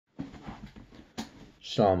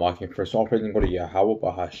Shalom, walking first. All praise and glory to Yahweh,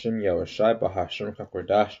 Bahashim, Yahushai, Bahashim,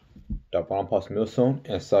 Kakwadash, Dabban Pas Milson,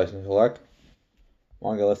 and Size and Select.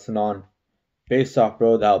 I'm gonna listen on. Based off,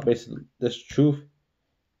 bro, that basically this truth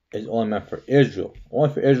is only meant for Israel. Only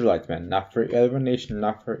for Israelites, man. Not for other nation,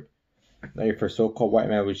 not for so-called white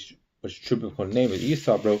man, which true biblical name is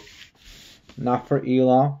Esau, bro. Not for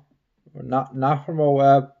Elam, not for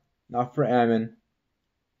Moab, not for Ammon,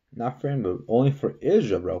 not for him, but only for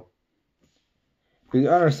Israel, bro. Because you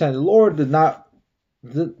understand, the Lord is not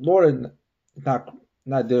dealing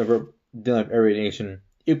with every nation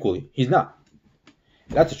equally. He's not.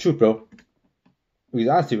 That's the truth, bro. Because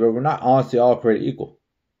honestly, bro, we're not honestly all created equal.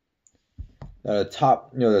 The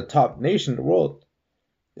top nation in the world,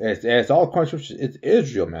 it's all according to it's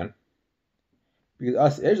Israel, man. Because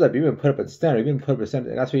us Israelites, we've been put up at the standard, and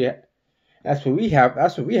that's what we have.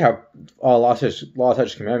 That's what we have. All law,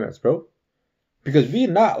 such commandments, bro. Because we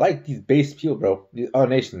not like these base people, bro. These other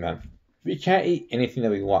nations, man. We can't eat anything that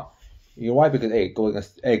we want. You know why? Because go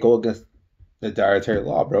against the dietary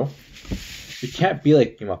law, bro. We can't be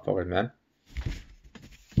like you motherfuckers, man.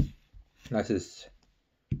 That's just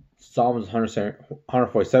Psalms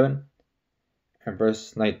 147 and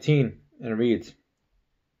verse 19, and it reads.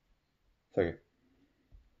 Second.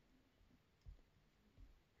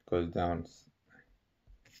 Goes down.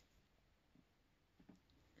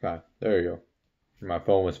 God, there you go. My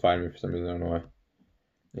phone was finding me for some reason, I don't know why.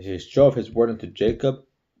 It says, show of his word unto Jacob,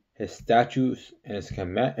 his statutes and his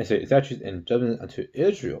statutes and judgments unto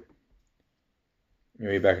Israel. You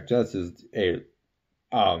read back in Genesis,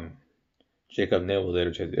 Jacob named was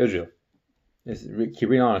later changed to Israel. Keep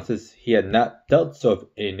reading on, it says, he had not dealt so with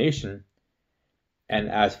a nation,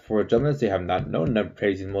 and as for judgments, they have not known them,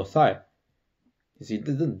 praising the Most High. You see, he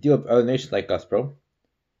doesn't deal with other nations like us, bro.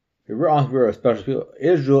 If we're honest, we're a special people.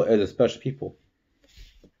 Israel is a special people.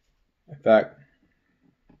 In fact,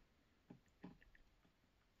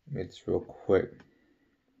 let me just real quick.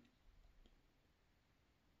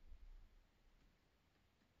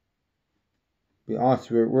 Be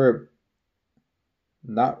honest, we're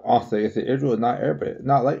not honestly. Israel is not everybody.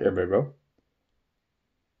 Not like everybody, bro.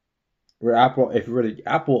 We're apple. If we're the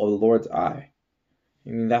apple of the Lord's eye,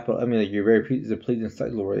 like you're very pleasing sight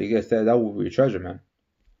of the Lord. You guys said that will be your treasure, man.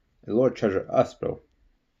 The Lord treasure us, bro.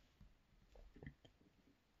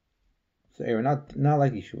 So hey, we're not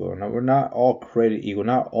like these people. No, we're not all created equal.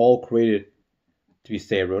 Not all created to be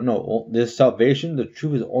saved, bro. No, this salvation, the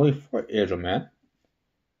truth is only for Israel, man.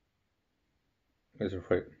 Here's real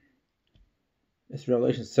quick. It's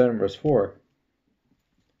Revelation 7 verse 4.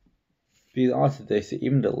 Be honest, they say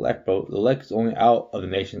even the elect, bro. The elect is only out of the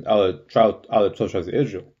nations, out of the 12 tribes of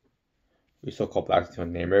Israel. We so-called blacks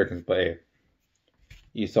and the Americans, but hey,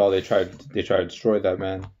 Esau, they tried to destroy that,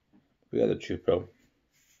 man. We got the truth, bro.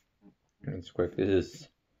 It's quick. This is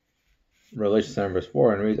Revelation 7 verse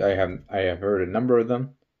 4, and reads, I have heard a number of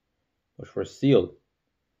them which were sealed,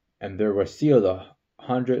 and there were sealed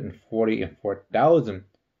 144,000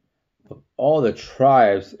 of all the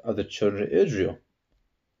tribes of the children of Israel.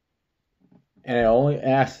 And it only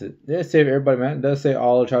asks it. It didn't say everybody, man. It does say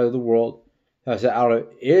all the tribes of the world. It does say out of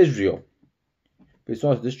Israel.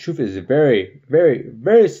 Because this truth is very, very,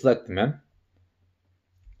 very selective, man.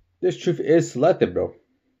 This truth is selective, bro.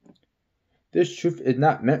 This truth is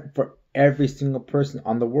not meant for every single person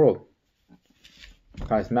on the world.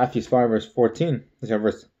 Guys, Matthew 5 verse 14.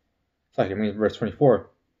 Verse 24.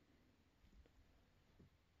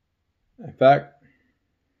 In fact,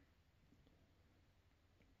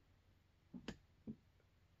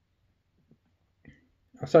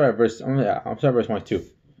 I'm sorry, verse 22.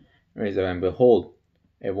 And behold,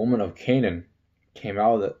 a woman of Canaan came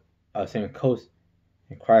out of the same coast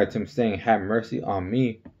and cried to him, saying, have mercy on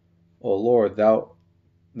me, O Lord, thou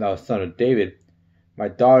son of David. My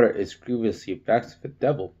daughter is grievously vexed with the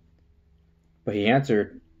devil. But he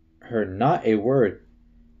answered her not a word.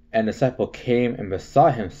 And the disciple came and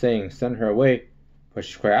besought him, saying, send her away, for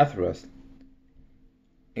she cried after us.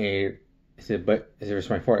 And he said, verse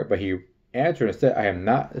 24, but he answered and said, I am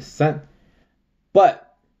not sent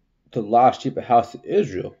but to the lost sheep of the house of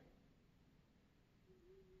Israel.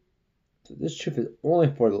 So this truth is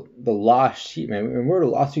only for the lost sheep, man. And we're the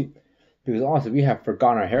lost sheep because honestly, we have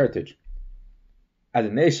forgotten our heritage. As a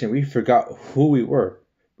nation, we forgot who we were.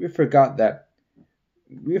 We forgot the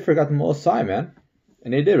Most High, man.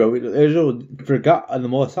 And they did, bro. Israel forgot the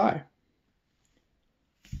Most High.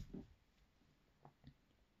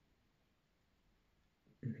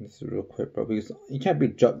 This is real quick, bro, because you can't be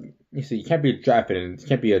drafted, and you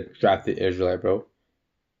can't be a drafted Israelite, bro.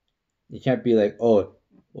 You can't be like, oh,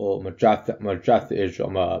 well, I'm a drafted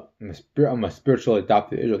Israel. I'm a spiritually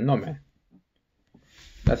adopted Israel. No, man.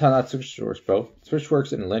 That's how that switch works, bro. Switch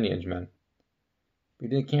works in lineage, man. We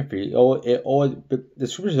didn't camp for you. The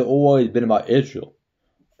scriptures have always been about Israel.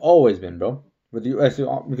 Always been, bro. With the US,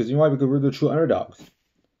 because you know why? Because we're the true underdogs.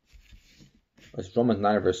 It's Romans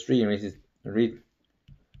 9 verse 3, and read,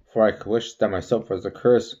 "For I wish that myself was a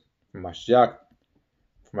curse from Mashiach,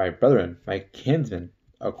 for my brethren, my kinsmen,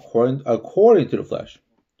 according to the flesh,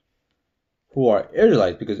 who are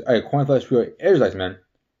Israelites, because according to the flesh we are Israelites, man,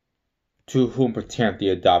 to whom pertaineth the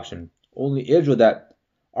adoption." Only Israel that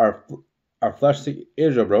are fleshly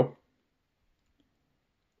Israel, bro,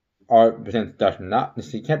 are pertain to adoption. Not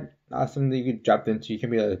something you can drop into. You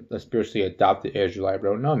can be a spiritually adopted Israelite,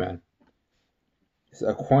 bro. No, man. It's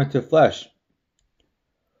according to the flesh,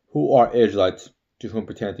 who are Israelites, to whom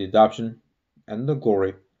pertaineth the adoption, and the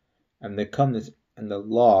glory, and the covenants, and the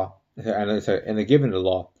law, and the giving of the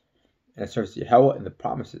law, and the service of Yahweh, and the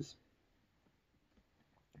promises.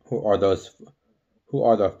 Who are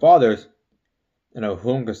the fathers, and of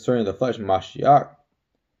whom concerning the flesh Mashiach,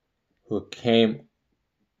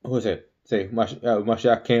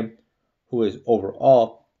 Mashiach came, who is over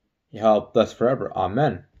all, Yahweh blessed forever.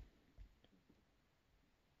 Amen.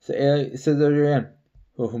 So it says there again,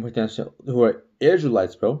 who are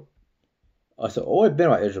Israelites, bro. So always been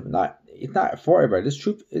about Israel, but it's not for everybody. This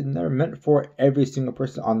truth is never meant for every single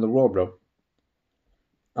person on the world, bro.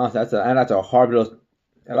 Honestly, that's a hard pill.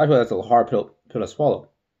 I like that's a hard pill to swallow.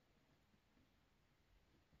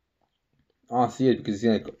 Honestly, because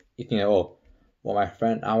you think, oh, well, I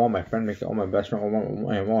want my friend to make it, I want my best friend, I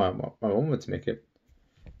want my woman to make it.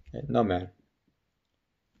 No, man.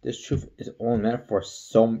 This truth is only meant for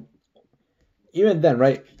some. Even then,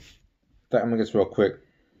 right? In fact, I'm gonna get this real quick.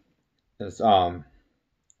 It's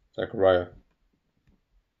Zechariah.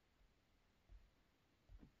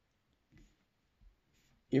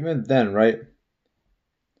 Even then, right?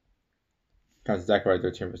 Because Zechariah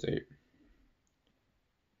 13 verse 8.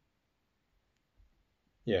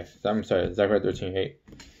 Yes, I'm sorry, Zechariah 13:8.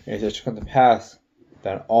 And it says, "It shall come to pass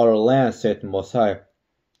that in all the land, saith the Most High,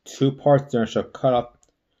 2 parts therein shall be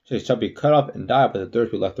cut off and die, but the third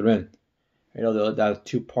shall be left therein." You know, that's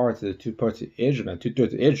 2 parts of the 2 parts of Israel, man.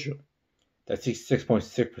 2/3 of Israel. That's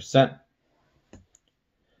 66.6%.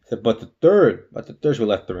 So, but the third shall be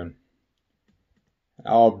left therein.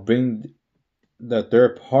 I'll bring the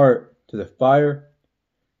third part to the fire,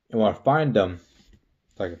 and will refine them,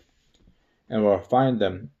 and will refine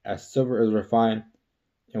them as silver is refined,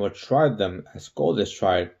 and will try them as gold is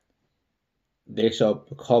tried. They shall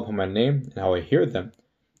call upon my name, and I will hear them.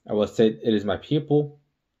 I will say, it is my people,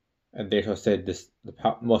 and they shall say, the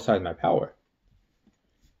Most High is my power.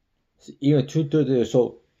 So even 2/3 of it.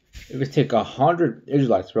 So if we take 100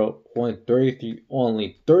 Israelites, bro, only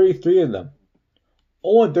 33 of them,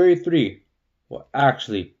 only 33 will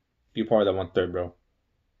actually be part of that 1/3, bro.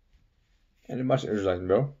 And a bunch of Israelites,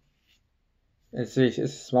 bro. It's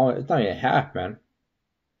small. It's not even half, man.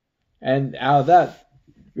 And out of that,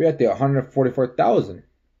 we're at the 144,000.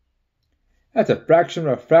 That's a fraction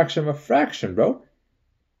of a fraction of a fraction, bro.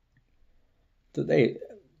 Today,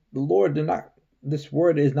 the Lord did not. This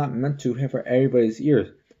word is not meant to have for everybody's ears.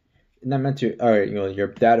 It's not meant to. All right, your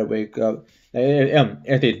dad will wake up.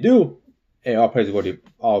 If they do, hey, all praise and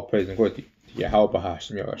glory to Yahweh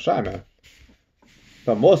Hashem Yahushua, man.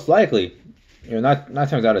 But most likely, 9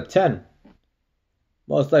 times out of 10,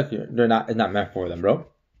 most likely it's not meant for them, bro.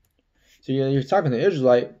 So you're talking to an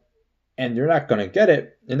Israelite, and you're not gonna get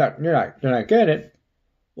it. You're not getting it.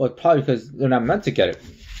 Well, it's probably because they're not meant to get it.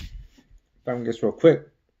 If I'm gonna get this real quick,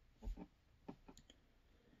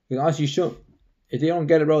 because honestly, if they don't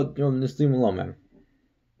get it, bro, just leave them alone, man.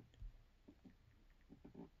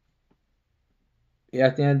 Yeah,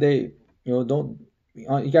 at the end of the day, you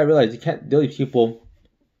gotta realize you can't deal with people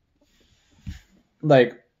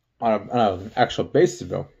like on an actual basis,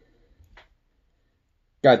 bro.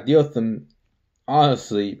 Gotta deal with them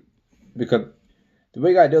honestly, because the way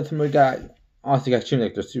you gotta deal with them, you gotta treat them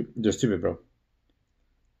like they're stupid, bro.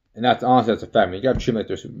 And that's a fact, man. You gotta treat them like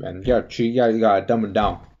they're stupid, man. You gotta dumb them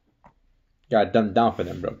down. You gotta dumb down for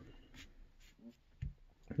them, bro.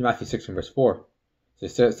 Matthew 16 verse 4. So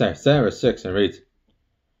 7 verse 6 and reads,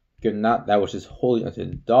 "Give not that which is holy unto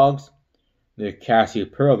the dogs, neither cast ye a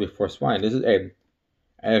pearl before swine." This is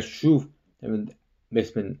and it's true.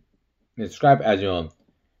 It's been described as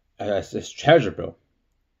as treasure, bro.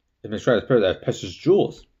 It's been described as precious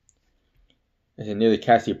jewels. And say, "Neither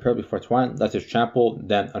cast ye a pearl before swine, lest it trample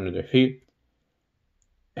them under their feet,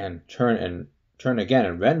 and turn again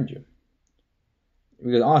and rend you."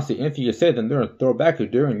 Because honestly, if you say them, they're gonna throw back your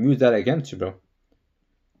door and use that against you, bro.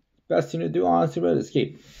 Best thing to do, honestly, bro, is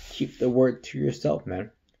keep the word to yourself,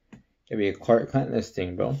 man. You It'd be a Clark Kent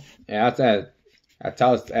thing, bro. And that's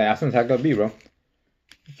how it's gonna be, bro.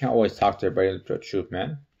 You can't always talk to everybody the truth,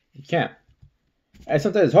 man. You can't. And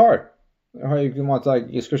sometimes it's hard. You want to like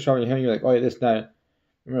you scratch out your hand, you're like, oh yeah, this, that.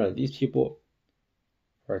 Remember, these people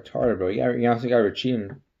are retarded, bro. You honestly gotta treat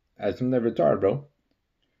them as something retarded, bro. You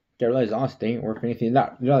gotta realize honesty ain't worth anything.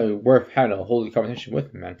 Not worth having a holy conversation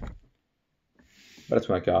with them, man. But that's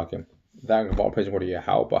when I got him. That involved praising what do you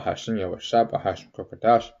how about Hashem Yahweh Shab Hashem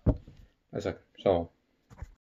Kokadash. That's like so